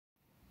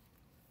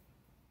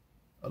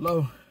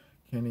Hello,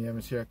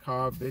 KennyCEvans here.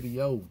 Car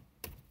video.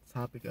 The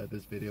topic of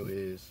this video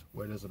is,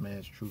 where does a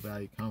man's true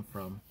value come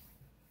from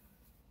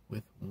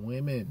with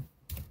women?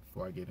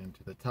 Before I get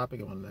into the topic,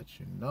 I want to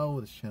let you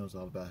know this channel is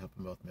all about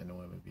helping both men and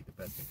women be the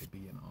best they could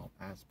be in all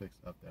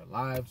aspects of their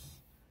lives.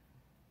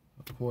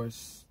 Of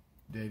course,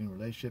 dating,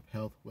 relationship,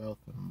 health, wealth,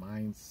 and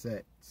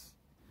mindset.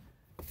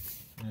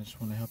 I just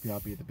want to help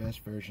y'all be the best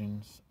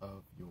versions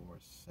of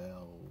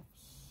yourselves,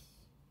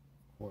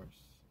 of course.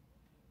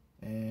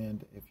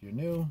 And if you're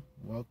new,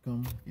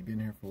 welcome. If you've been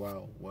here for a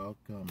while,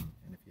 welcome.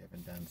 And if you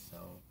haven't done so,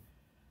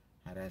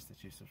 I'd ask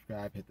that you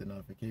subscribe, hit the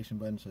notification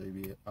button so you'll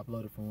be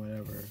uploaded from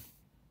whenever.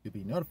 You'll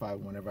be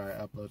notified whenever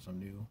I upload some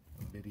new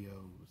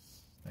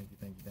videos. Thank you,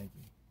 thank you, thank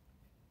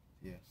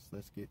you. Yes,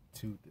 let's get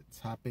to the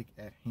topic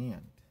at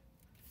hand.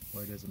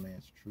 Where does a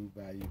man's true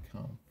value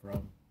come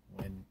from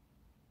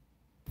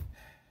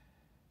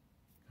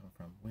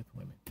with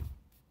women?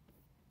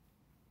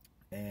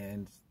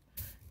 And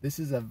this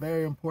is a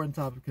very important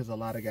topic because a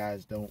lot of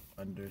guys don't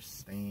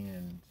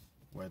understand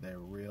where their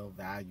real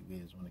value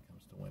is when it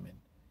comes to women.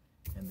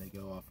 And they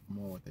go off of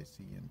more what they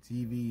see in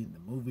TV, in the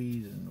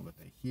movies, and what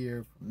they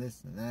hear from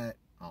this and that,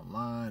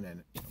 online,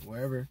 and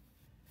wherever.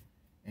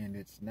 And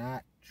it's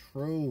not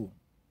true.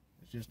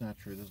 It's just not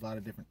true. There's a lot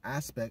of different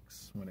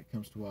aspects when it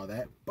comes to all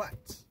that.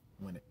 But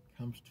when it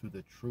comes to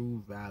the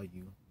true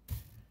value,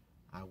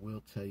 I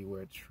will tell you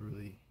where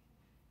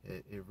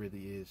it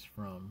really is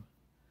from.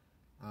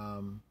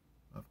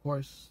 Of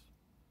course,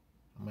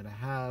 I'm going to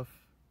have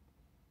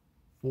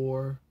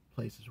 4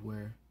 places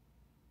where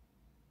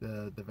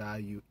the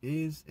value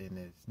is and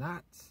it's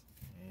not,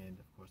 and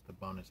of course the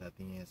bonus at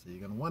the end. So you're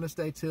going to want to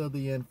stay till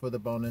the end for the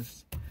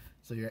bonus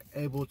so you're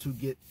able to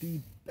get the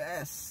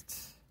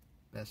best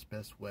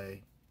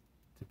way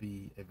to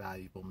be a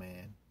valuable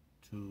man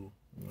to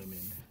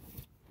women.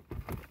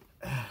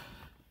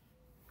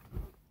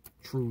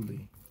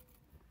 Truly.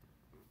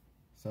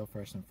 So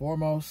first and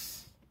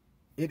foremost,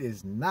 it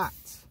is not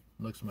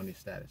looks, money,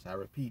 status. I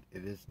repeat,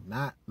 it is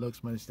not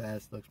looks, money,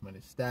 status. Looks, money,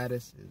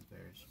 status is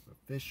very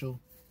superficial.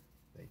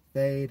 They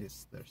fade.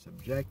 They're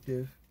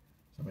subjective.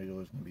 Somebody's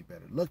always going to be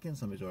better looking.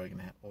 Somebody's always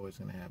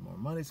going to have more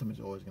money.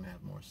 Somebody's always going to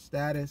have more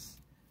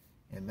status.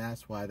 And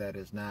that's why that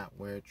is not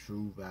where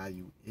true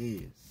value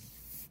is.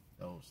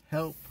 Those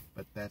help,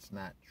 but that's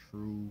not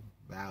true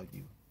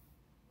value.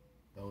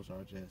 Those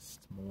are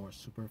just more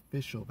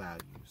superficial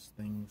values,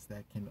 things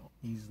that can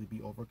easily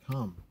be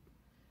overcome.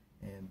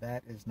 And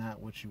that is not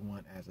what you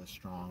want as a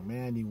strong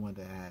man. You want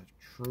to have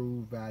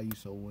true value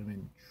so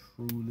women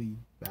truly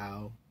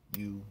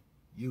value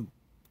you.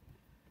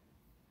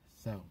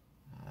 So,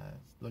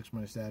 looks,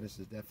 money, status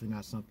is definitely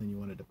not something you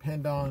want to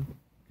depend on,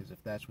 because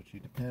if that's what you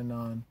depend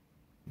on,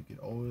 you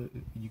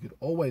could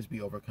always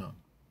be overcome.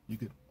 You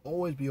could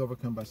always be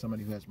overcome by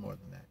somebody who has more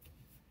than that.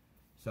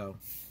 So,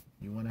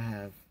 you want to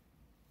have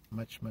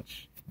much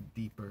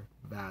deeper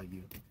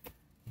value,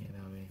 you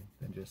know what I mean,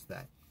 than just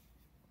that.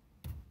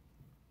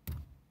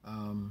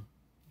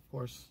 Of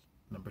course,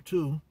 number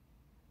 2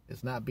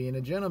 is not being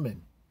a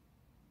gentleman.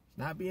 It's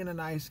not being a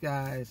nice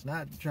guy. It's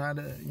not trying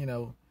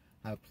to,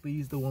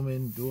 please the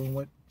woman, doing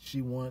what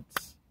she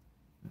wants.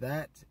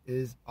 That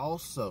is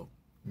also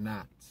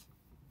not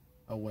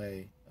a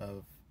way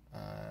of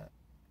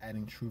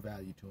adding true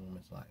value to a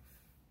woman's life.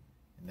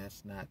 And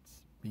that's not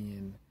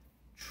being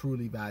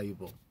truly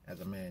valuable as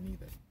a man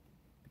either.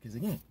 Because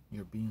again,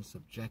 you're being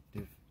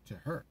subjective to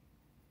her.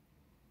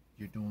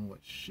 You're doing what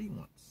she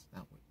wants,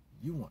 not what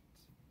you want.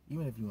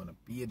 Even if you want to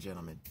be a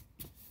gentleman,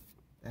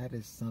 that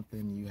is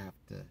something you have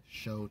to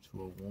show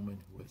to a woman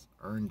who has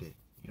earned it.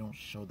 You don't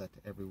show that to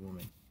every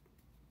woman.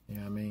 You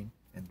know what I mean?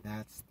 And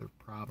that's the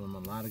problem. A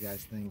lot of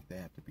guys think they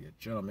have to be a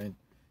gentleman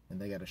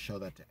and they got to show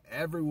that to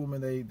every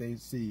woman they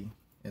see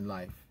in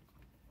life.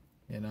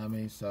 You know what I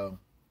mean? So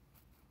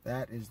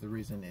that is the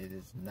reason it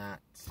is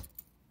not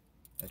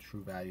a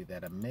true value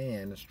that a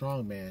man, a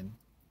strong man,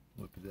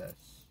 would possess.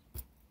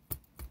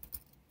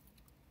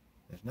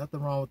 There's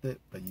nothing wrong with it,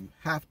 but you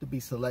have to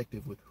be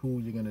selective with who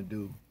you're going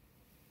to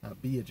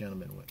be a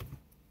gentleman with.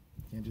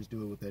 You can't just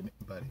do it with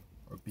anybody,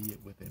 or be it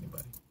with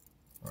anybody,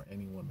 or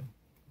any woman,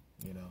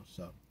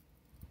 So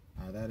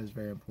that is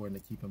very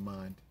important to keep in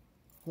mind.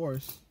 Of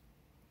course,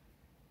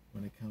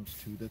 when it comes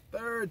to the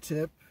 3rd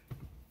tip,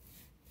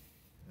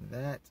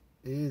 that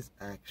is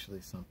actually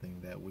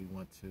something that we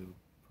want to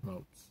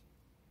promote.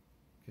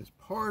 Because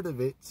part of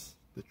it,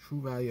 the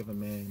true value of a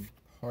man,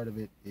 part of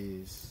it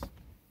is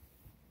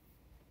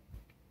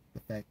the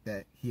fact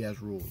that he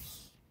has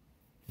rules.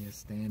 He has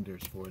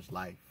standards for his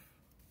life.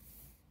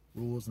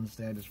 Rules and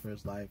standards for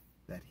his life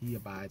that he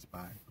abides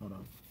by. Hold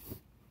on.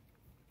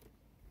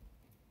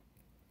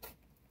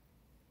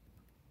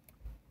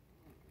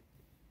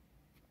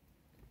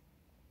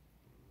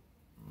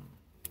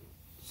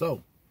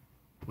 So,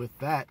 with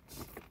that,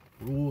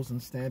 rules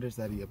and standards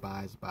that he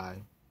abides by,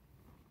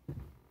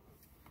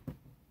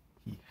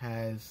 he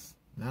has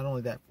not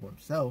only that for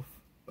himself,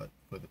 but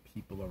for the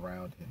people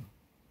around him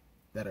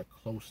that are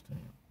close to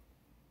him.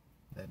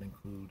 That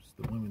includes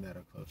the women that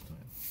are close to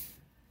him.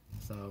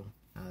 So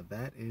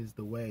that is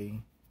the way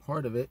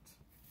part of it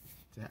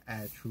to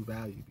add true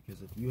value,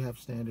 because if you have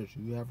standards,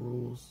 you have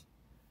rules,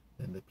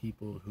 then the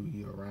people who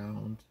you're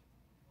around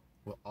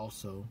will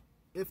also,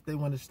 if they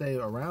want to stay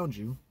around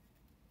you,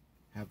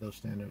 have those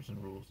standards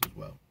and rules as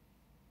well.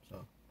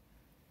 So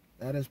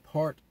that is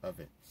part of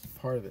it.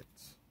 Part of it.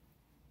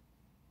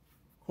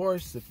 Of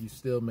course, if you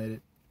still made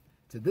it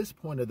to this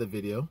point of the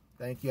video,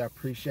 thank you. I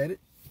appreciate it.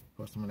 Of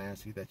course, I'm going to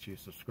ask you that you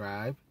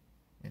subscribe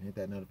and hit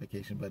that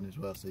notification button as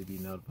well, so you'll be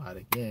notified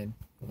again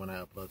when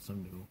I upload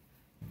some new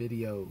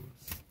videos.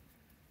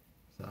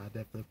 So I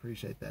definitely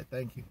appreciate that.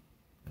 Thank you.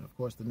 And of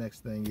course, the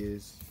next thing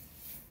is,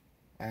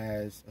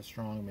 as a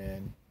strong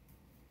man,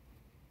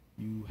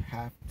 you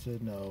have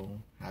to know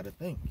how to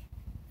think.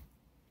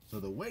 So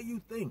the way you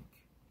think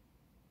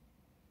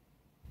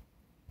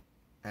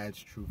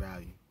adds true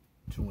value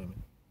to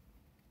women.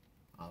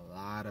 A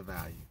lot of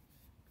value.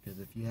 Because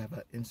if you have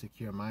an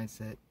insecure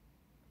mindset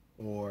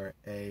or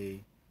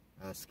a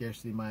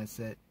scarcity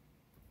mindset,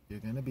 you're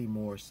going to be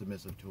more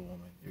submissive to a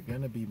woman. You're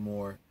going to be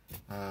more,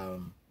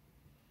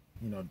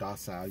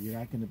 docile. You're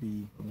not going to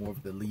be more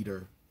of the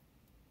leader,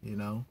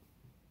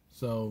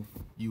 So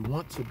you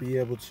want to be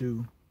able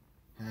to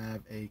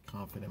have a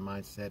confident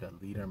mindset, a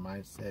leader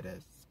mindset,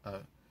 a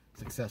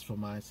successful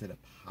mindset, a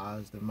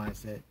positive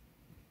mindset,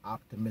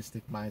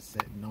 optimistic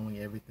mindset, knowing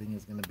everything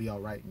is going to be all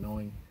right,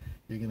 knowing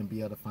you're going to be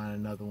able to find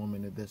another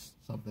woman if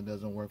something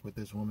doesn't work with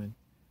this woman.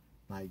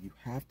 Like, you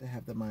have to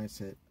have the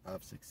mindset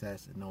of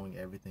success and knowing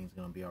everything's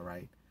going to be all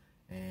right,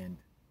 and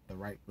the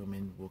right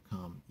woman will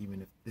come,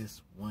 even if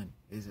this one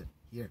isn't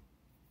here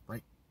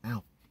right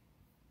now.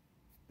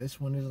 This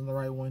one isn't the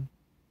right one,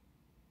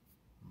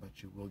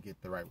 but you will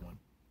get the right one.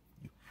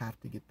 You have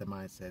to get the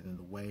mindset in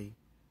the way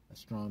a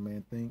strong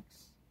man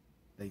thinks.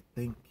 They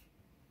think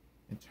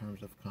in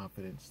terms of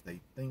confidence.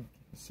 They think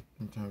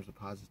in terms of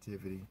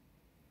positivity.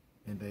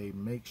 And they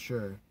make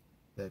sure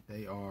that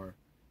they are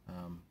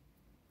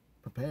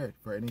prepared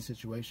for any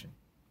situation.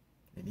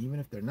 And even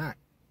if they're not,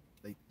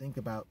 they think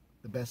about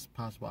the best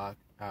possible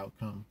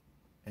outcome,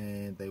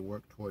 and they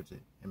work towards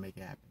it and make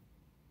it happen.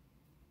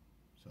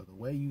 So the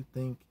way you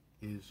think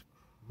is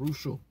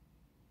crucial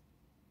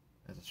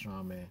as a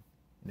strong man,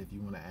 and if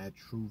you want to add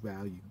true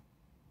value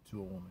to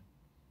a woman.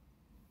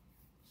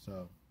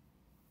 So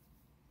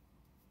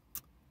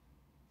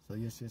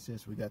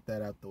yes, we got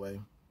that out the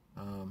way.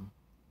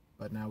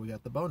 But now we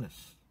got the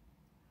bonus.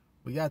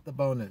 We got the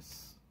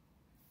bonus.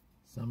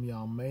 Some of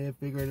y'all may have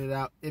figured it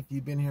out if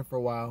you've been here for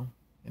a while,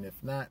 and if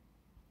not,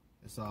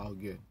 it's all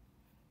good.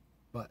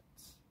 But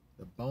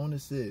the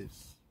bonus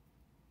is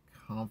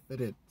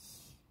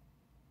confidence.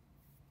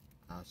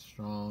 A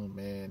strong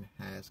man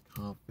has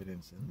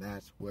confidence, and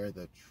that's where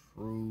the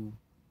true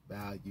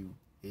value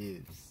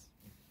is.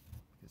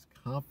 Because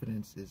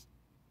confidence is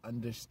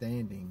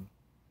understanding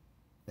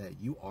that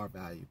you are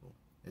valuable.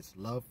 It's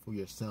love for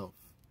yourself.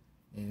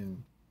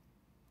 And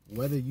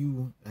whether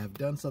you have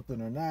done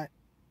something or not,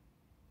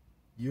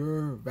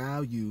 your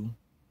value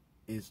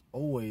is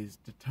always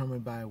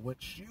determined by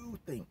what you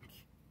think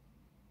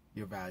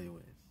your value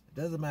is. It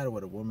doesn't matter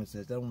what a woman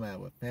says, doesn't matter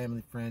what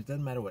family, friends,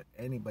 doesn't matter what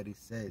anybody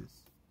says.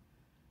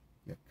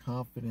 Your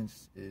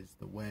confidence is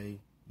the way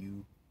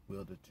you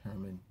will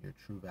determine your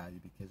true value.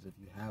 Because if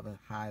you have a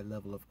high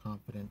level of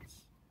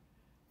confidence,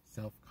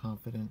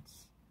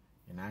 self-confidence,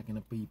 you're not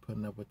going to be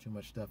putting up with too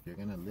much stuff. You're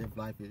going to live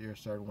life a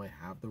certain way,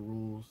 have the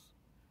rules.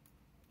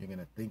 You're going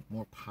to think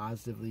more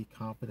positively,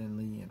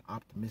 confidently, and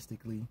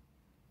optimistically.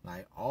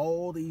 Like,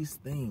 all these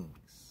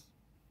things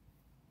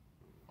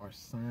are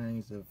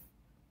signs of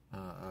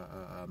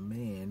a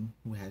man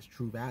who has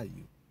true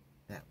value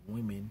that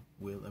women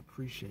will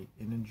appreciate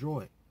and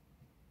enjoy.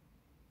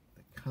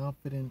 The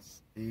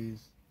confidence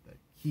is the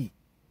key.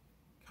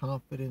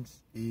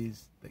 Confidence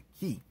is the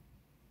key.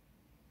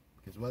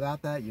 Because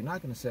without that, you're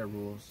not going to set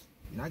rules.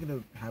 You're not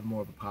going to have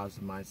more of a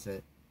positive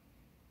mindset.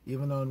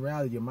 Even though in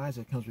reality, your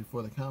mindset comes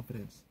before the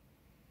confidence.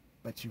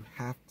 But you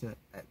have to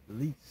at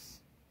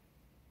least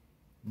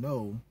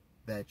know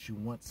that you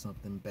want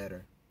something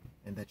better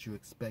and that you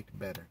expect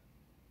better.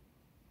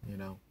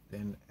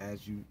 Then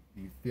as you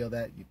feel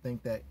that, you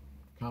think that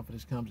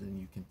confidence comes, and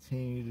you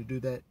continue to do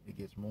that, it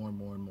gets more and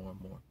more and more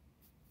and more.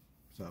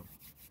 So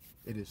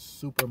it is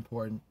super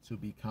important to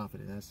be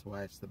confident. That's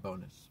why it's the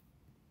bonus.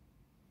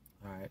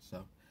 All right,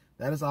 so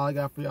that is all I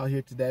got for y'all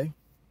here today.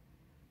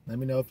 Let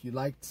me know if you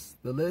liked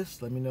the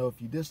list. Let me know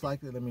if you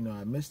disliked it. Let me know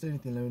if I missed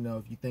anything. Let me know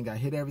if you think I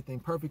hit everything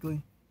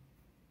perfectly.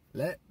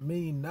 Let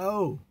me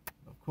know.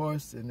 Of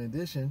course, in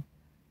addition,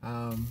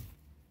 let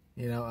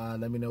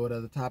me know what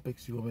other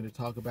topics you want me to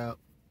talk about.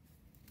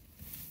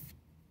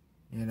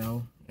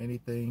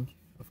 Anything,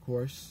 of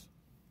course.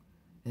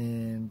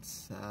 And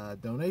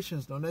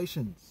donations.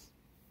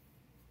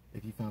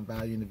 If you found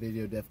value in the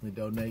video, definitely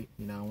donate.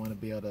 I want to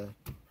be able to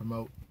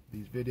promote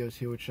these videos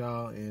here with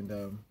y'all,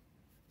 and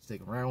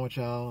stick around with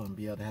y'all, and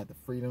be able to have the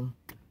freedom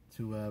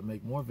to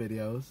make more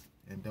videos.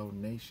 And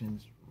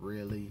donations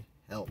really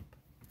help.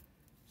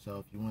 So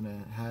if you want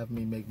to have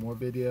me make more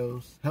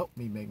videos, help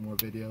me make more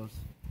videos,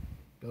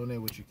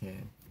 donate what you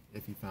can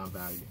if you found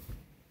value.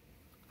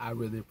 I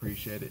really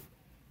appreciate it.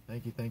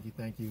 Thank you, thank you,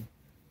 thank you.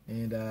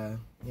 And,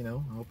 you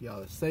know, I hope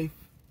y'all are safe.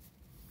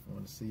 I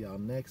want to see y'all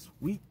next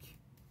week.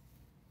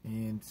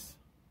 And,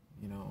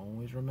 you know,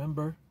 always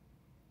remember,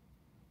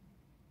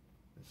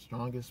 the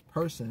strongest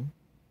person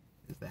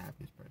is the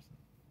happiest person.